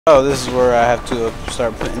Oh, this is where I have to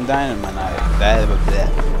start putting dynamite.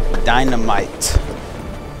 Dynamite.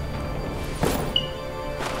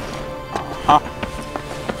 Uh-huh.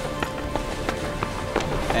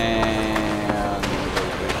 And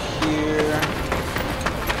over here.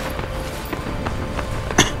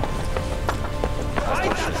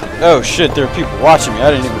 Oh shit, there are people watching me.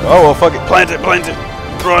 I didn't even. Oh well, fuck it. Plant it, plant it.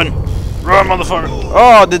 Run. Run, motherfucker.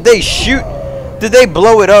 Oh, did they shoot? Did they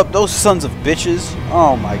blow it up? Those sons of bitches.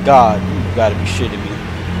 Oh my god. You gotta be shitting me.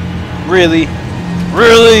 Really?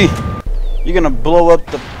 Really? You're gonna blow up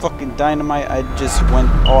the fucking dynamite I just went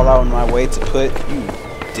all out of my way to put? You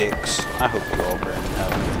dicks. I hope you all burn in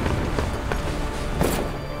hell.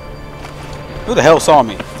 Who the hell saw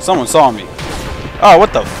me? Someone saw me. Oh,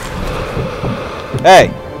 what the f...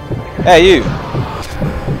 Hey. Hey, you.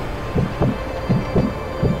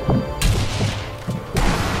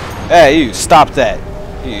 Hey, you. Stop that.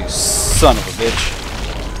 You son of a bitch.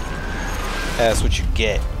 That's what you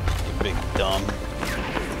get, you big dumb.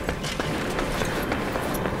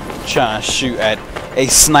 Trying to shoot at a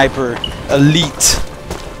sniper elite.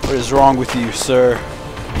 What is wrong with you, sir?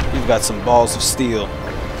 You've got some balls of steel.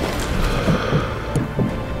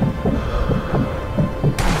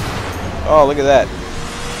 Oh, look at that.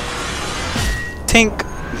 Tink.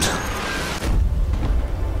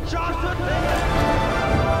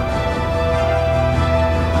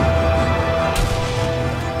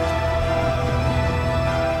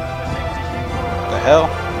 The hell?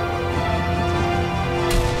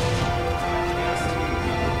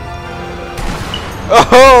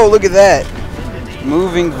 Oh, look at that.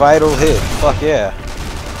 Moving vital hit. Fuck yeah.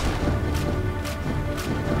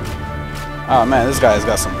 Oh man, this guy's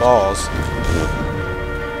got some balls.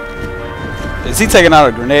 Is he taking out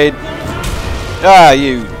a grenade? Ah,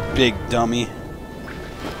 you big dummy.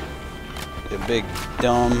 You big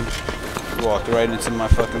dumb. You walked right into my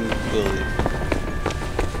fucking building.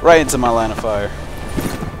 Right into my line of fire.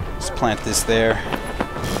 Let's plant this there.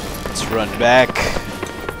 Let's run back.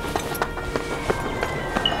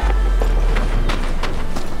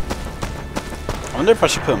 I wonder if I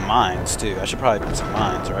should put mines too. I should probably put some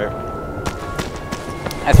mines, right?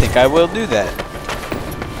 I think I will do that.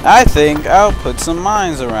 I think I'll put some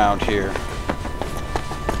mines around here.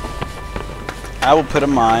 I will put a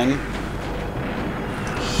mine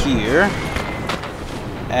here.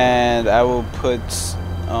 And I will put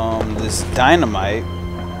this dynamite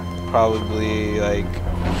probably like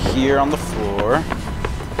here on the floor.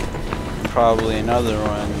 Probably another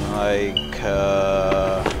one like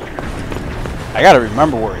I gotta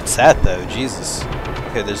remember where it's at though, Jesus.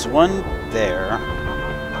 Okay, there's one there.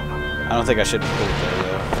 I don't think I should put it there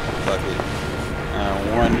though. Fuck it.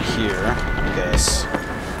 One here, I guess.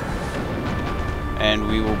 And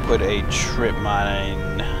we will put a trip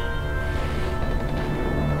mine.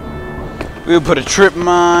 We will put a trip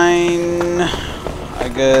mine, I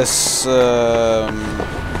guess,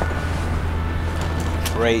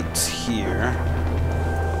 right here.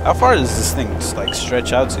 How far does this thing like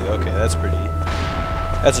stretch out to? Okay, that's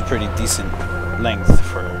a pretty decent length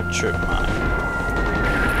for a trip mine.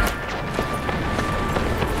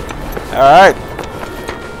 Alright,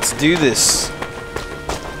 let's do this.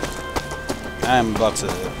 I'm about to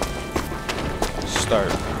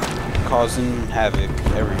start causing havoc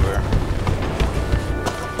everywhere.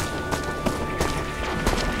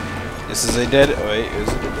 This is a dead... Oh wait, is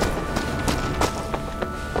it?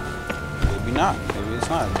 Maybe not. Maybe it's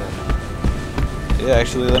not dead. It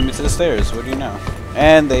actually led me to the stairs. What do you know?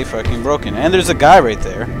 And they fucking broken. And there's a guy right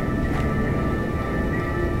there.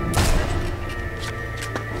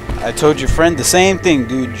 I told your friend the same thing,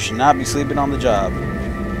 dude. You should not be sleeping on the job.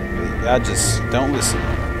 I just don't listen.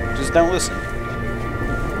 Just don't listen.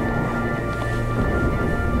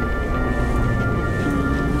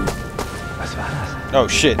 Oh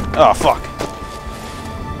shit. Oh fuck.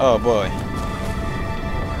 Oh boy.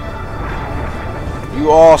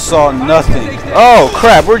 You all saw nothing. Oh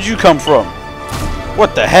crap, where'd you come from?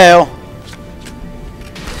 What the hell?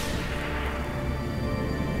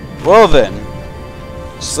 Well then.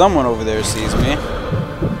 Someone over there sees me.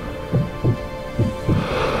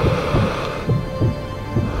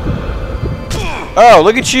 Oh,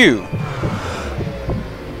 look at you.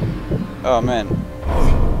 Oh man.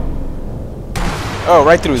 Oh,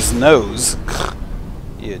 right through his nose.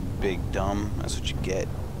 You big dumb. That's what you get.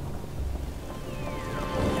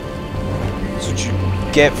 That's what you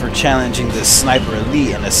get for challenging the Sniper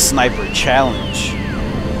Elite in a sniper challenge.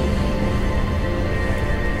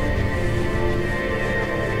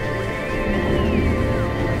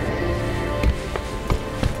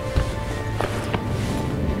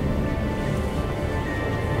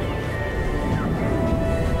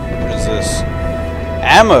 What is this?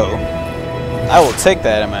 Ammo? I will take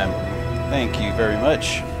that ammo. Thank you very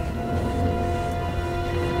much.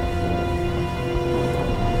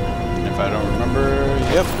 And if I don't remember,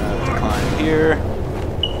 yep, I have to climb here.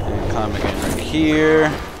 And climb again right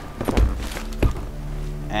here.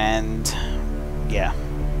 And yeah.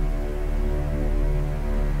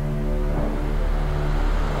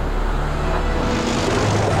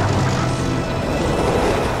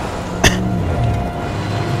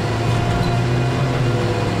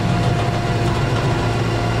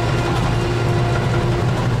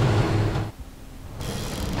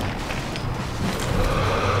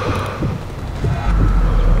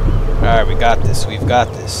 Alright, we got this. We've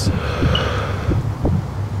got this.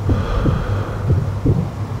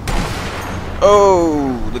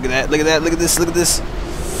 Oh, look at that. Look at that. Look at this. Look at this.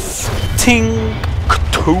 Ting.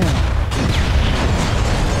 Ka-toom.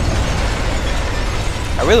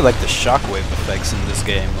 I really like the shockwave effects in this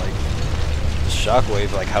game. Like, the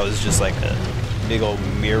shockwave, like how it's just like a big old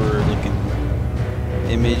mirror looking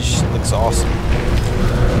image. Looks awesome.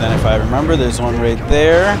 And then if I remember, there's one right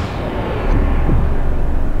there.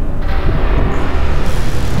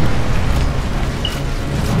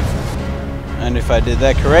 And if I did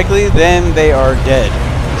that correctly, then they are dead.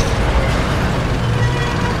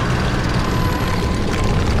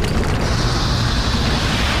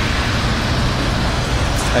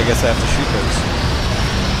 I guess I have to shoot those.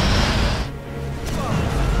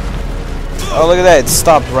 Oh, look at that. It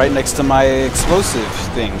stopped right next to my explosive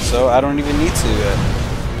thing, so I don't even need to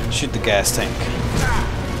shoot the gas tank.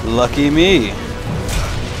 Lucky me.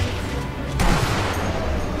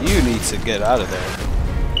 You need to get out of there.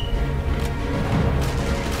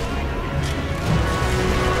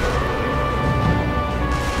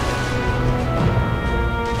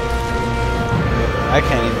 I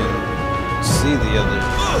can't even see the other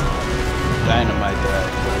dynamite guy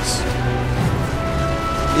because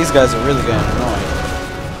these guys are really getting annoying.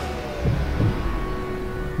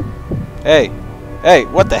 Hey! Hey!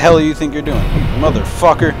 What the hell do you think you're doing,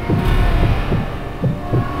 motherfucker?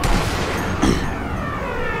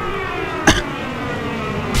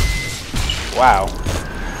 Wow.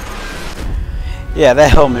 Yeah, that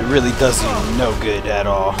helmet really does you no good at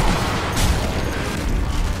all.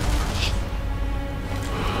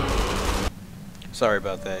 Sorry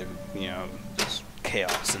about that, you know, just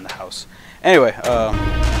chaos in the house. Anyway,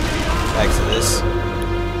 back to this.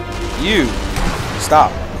 You!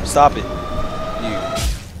 Stop. Stop it. You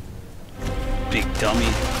big dummy.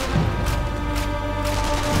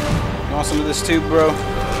 You want some of this too, bro?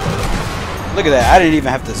 Look at that. I didn't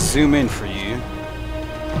even have to zoom in for you.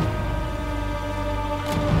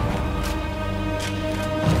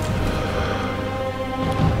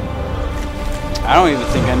 I don't even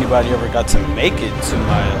think anybody ever got to make it to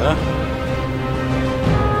my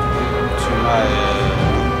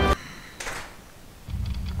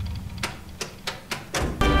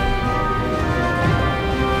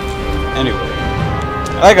anyway,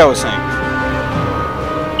 like I was saying,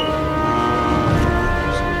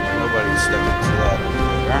 nobody's stepping to that over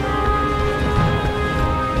there.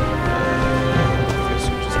 I guess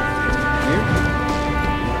we just have to here.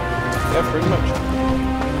 Yeah, pretty much.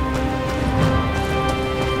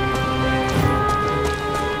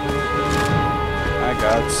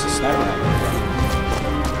 God, it's a sniper rifle.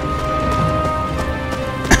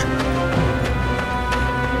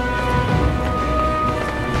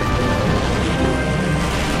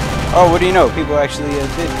 Oh, what do you know? People actually did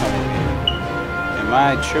come in here. And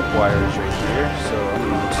my tripwire is right here, so I'm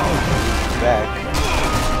going to move back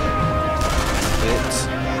a bit.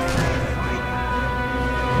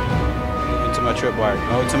 Move into my tripwire.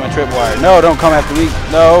 Go into my tripwire. No, don't come after me.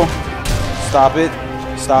 No. Stop it.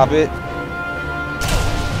 Stop it.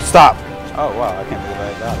 Stop! Oh wow, I can't believe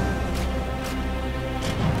I got it.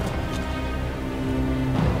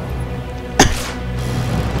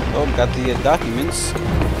 Oh, got the documents.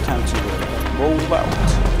 Time to roll out.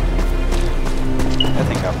 I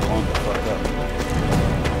think I've blown the fuck up.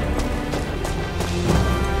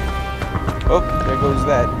 Oh, there goes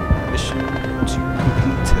that. Mission to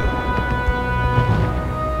complete.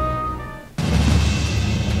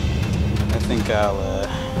 I think I'll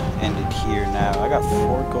end it here now. I got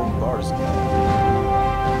 4 gold bars now.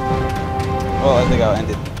 Well, I think I'll end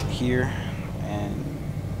it here, and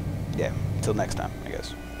yeah, until next time, I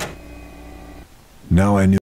guess. Now I knew